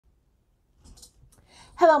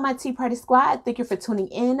Hello, my Tea Party Squad. Thank you for tuning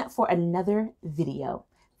in for another video.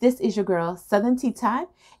 This is your girl, Southern Tea Time.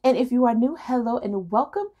 And if you are new, hello and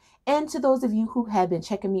welcome. And to those of you who have been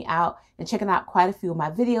checking me out and checking out quite a few of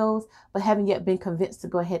my videos, but haven't yet been convinced to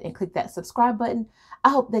go ahead and click that subscribe button, I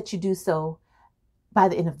hope that you do so by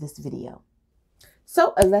the end of this video.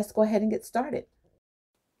 So let's go ahead and get started.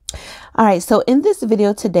 All right, so in this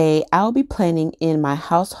video today, I'll be planning in my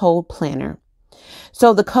household planner.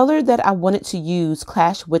 So the color that I wanted to use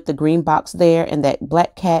clashed with the green box there and that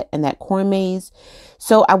black cat and that corn maze.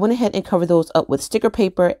 So I went ahead and covered those up with sticker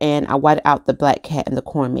paper and I whited out the black cat and the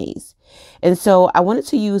corn maze. And so I wanted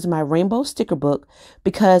to use my rainbow sticker book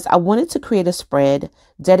because I wanted to create a spread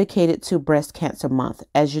dedicated to Breast Cancer Month.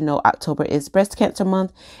 As you know, October is Breast Cancer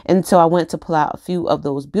Month. And so I wanted to pull out a few of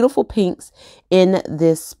those beautiful pinks in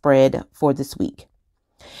this spread for this week.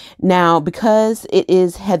 Now, because it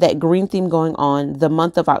had that green theme going on the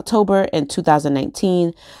month of October in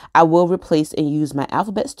 2019, I will replace and use my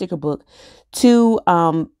alphabet sticker book to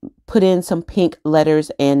put in some pink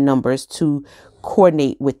letters and numbers to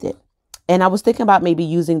coordinate with it. And I was thinking about maybe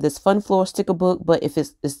using this Fun Floor sticker book, but if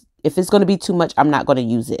it's going to be too much, I'm not going to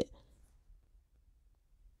use it.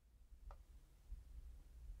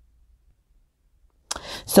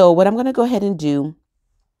 So what I'm going to go ahead and do,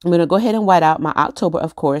 I'm going to go ahead and white out my October,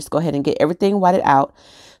 of course, go ahead and get everything whited out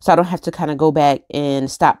so I don't have to kind of go back and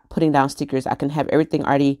stop putting down stickers. I can have everything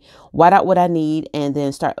already white out what I need and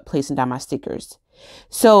then start placing down my stickers.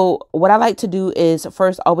 So what I like to do is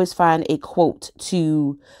first always find a quote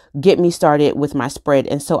to get me started with my spread.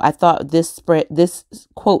 And so I thought this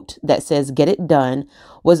quote that says, "Get it done,"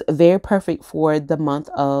 was very perfect for the month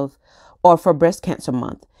of, or for Breast Cancer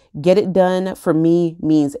Month. Get it done for me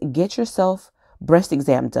means get yourself breast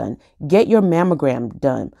exam done, get your mammogram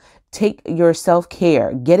done, take your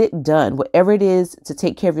self-care, get it done. Whatever it is to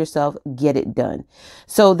take care of yourself, get it done.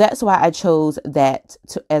 So that's why I chose that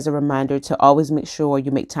as a reminder to always make sure you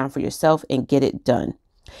make time for yourself and get it done.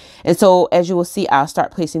 And so as you will see, I'll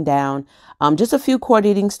start placing down just a few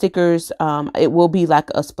coordinating stickers. It will be like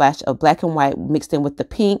a splash of black and white mixed in with the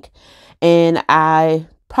pink. And I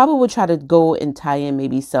probably will try to go and tie in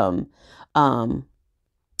maybe some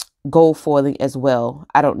gold foiling as well.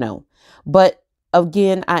 I don't know. But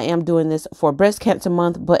again, I am doing this for Breast Cancer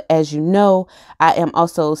Month. But as you know, I am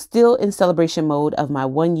also still in celebration mode of my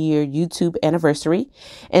 1-year YouTube anniversary.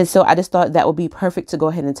 And so I just thought that would be perfect to go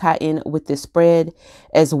ahead and tie in with this spread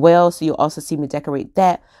as well. So you'll also see me decorate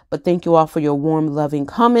that. But thank you all for your warm, loving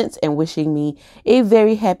comments and wishing me a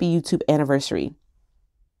very happy YouTube anniversary.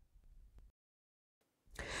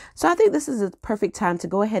 So I think this is a perfect time to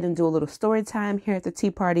go ahead and do a little story time here at the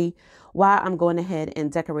tea party while I'm going ahead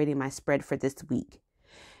and decorating my spread for this week.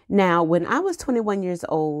 Now, when I was 21 years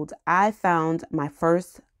old, I found my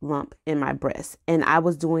first lump in my breast and I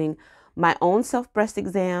was doing my own self-breast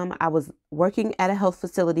exam. I was working at a health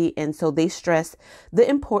facility, and so they stress the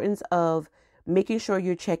importance of making sure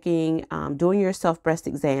you're checking, doing your self-breast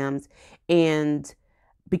exams. And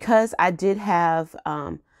because I did have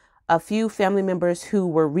a few family members who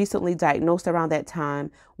were recently diagnosed around that time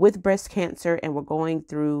with breast cancer and were going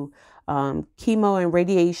through chemo and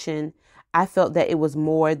radiation, I felt that it was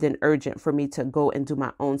more than urgent for me to go and do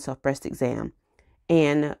my own self-breast exam.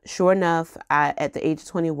 And sure enough, at the age of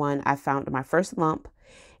 21, I found my first lump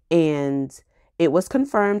and it was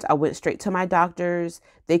confirmed. I went straight to my doctors.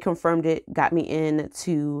 They confirmed it, got me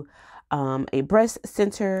into a breast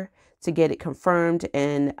center to get it confirmed.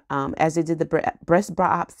 And as they did the breast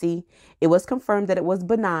biopsy, it was confirmed that it was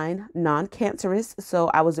benign, non-cancerous. So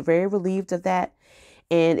I was very relieved of that.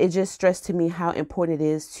 And it just stressed to me how important it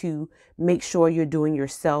is to make sure you're doing your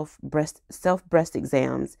self-breast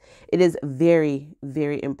exams. It is very,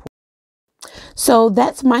 very important. So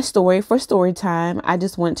that's my story for story time. I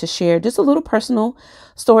just want to share just a little personal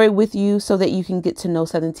story with you so that you can get to know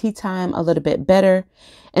Southern Tea Time a little bit better.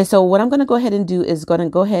 And so what I'm going to go ahead and do is going to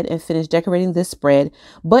go ahead and finish decorating this spread,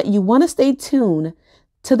 but you want to stay tuned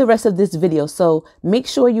to the rest of this video. So make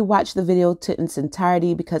sure you watch the video to its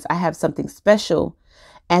entirety because I have something special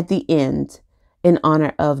at the end in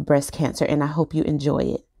honor of breast cancer, and I hope you enjoy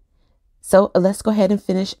it. So let's go ahead and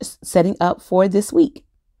finish setting up for this week.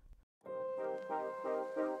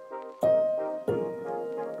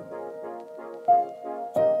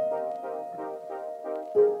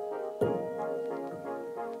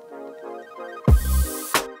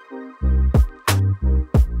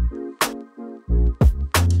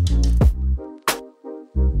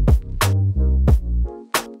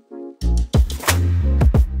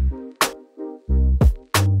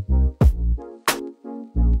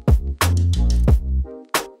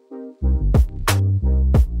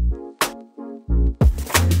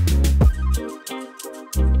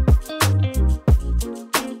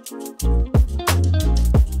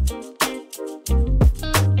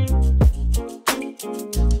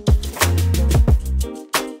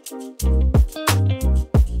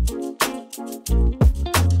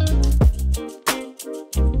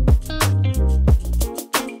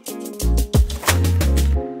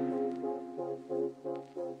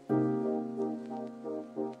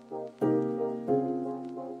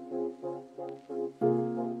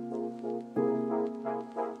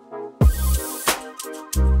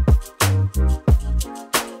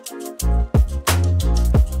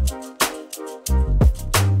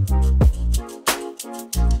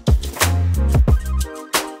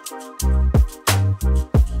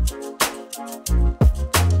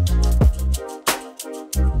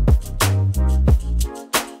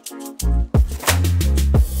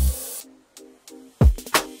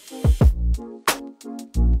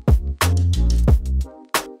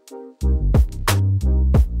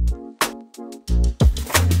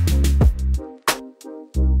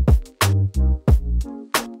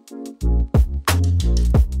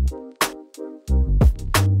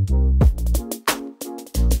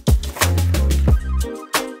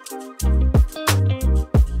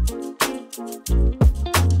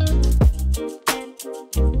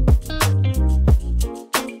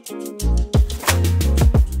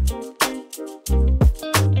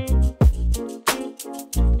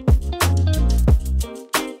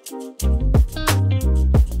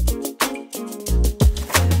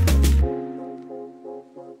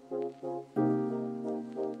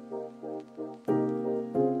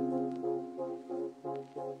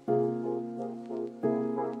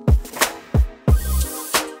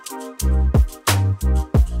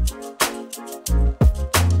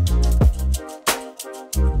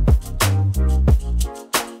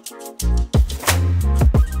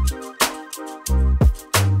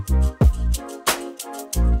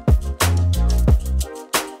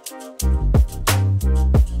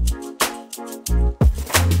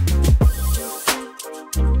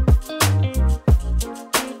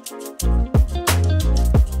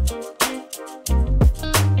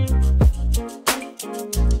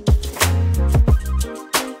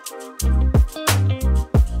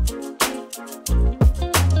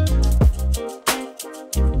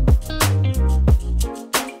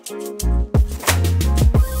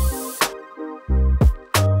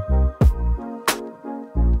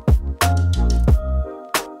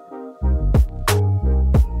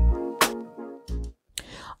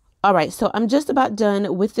 All right, so I'm just about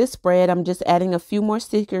done with this spread. I'm just adding a few more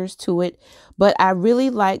stickers to it, but I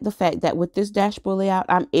really like the fact that with this dashboard layout,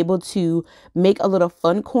 I'm able to make a little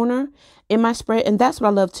fun corner in my spread, and that's what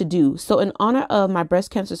I love to do. So in honor of my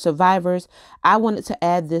breast cancer survivors, I wanted to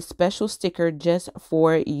add this special sticker just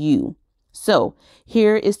for you. So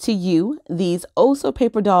here is to you, these also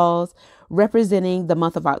paper dolls representing the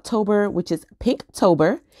month of October, which is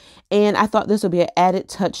Pinktober. And I thought this would be an added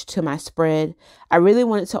touch to my spread. I really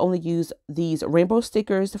wanted to only use these rainbow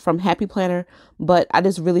stickers from Happy Planner, but I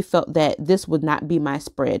just really felt that this would not be my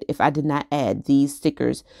spread if I did not add these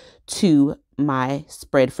stickers to my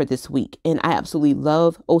spread for this week. And I absolutely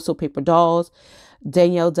love Also Paper Dolls.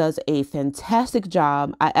 Danielle does a fantastic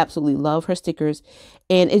job. I absolutely love her stickers.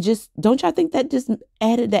 And it just, don't y'all think that just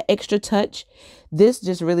added that extra touch? This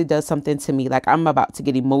just really does something to me. Like, I'm about to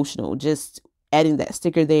get emotional just adding that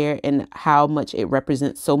sticker there and how much it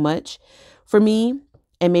represents so much for me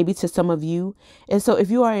and maybe to some of you. And so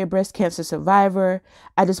if you are a breast cancer survivor,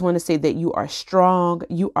 I just want to say that you are strong,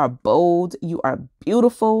 you are bold, you are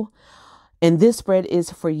beautiful. And this spread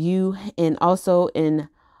is for you. And also in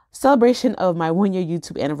celebration of my 1-year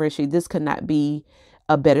YouTube anniversary, this could not be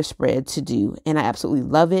a better spread to do. And I absolutely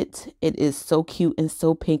love it. It is so cute and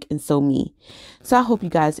so pink and so me. So I hope you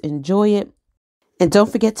guys enjoy it. And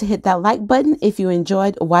don't forget to hit that like button if you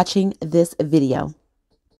enjoyed watching this video.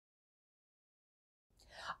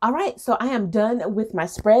 All right, so I am done with my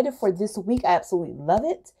spread for this week. I absolutely love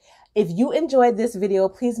it. If you enjoyed this video,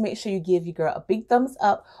 please make sure you give your girl a big thumbs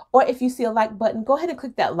up. Or if you see a like button, go ahead and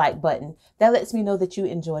click that like button. That lets me know that you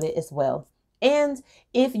enjoyed it as well. And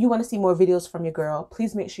if you want to see more videos from your girl,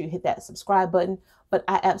 please make sure you hit that subscribe button. But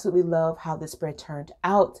I absolutely love how this spread turned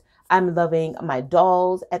out. I'm loving my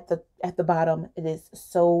dolls at the bottom. It is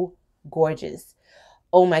so gorgeous.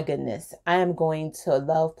 Oh my goodness. I am going to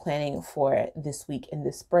love planning for this week in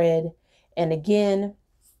this spread. And again,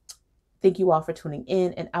 thank you all for tuning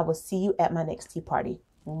in, and I will see you at my next tea party.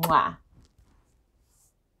 Mwah.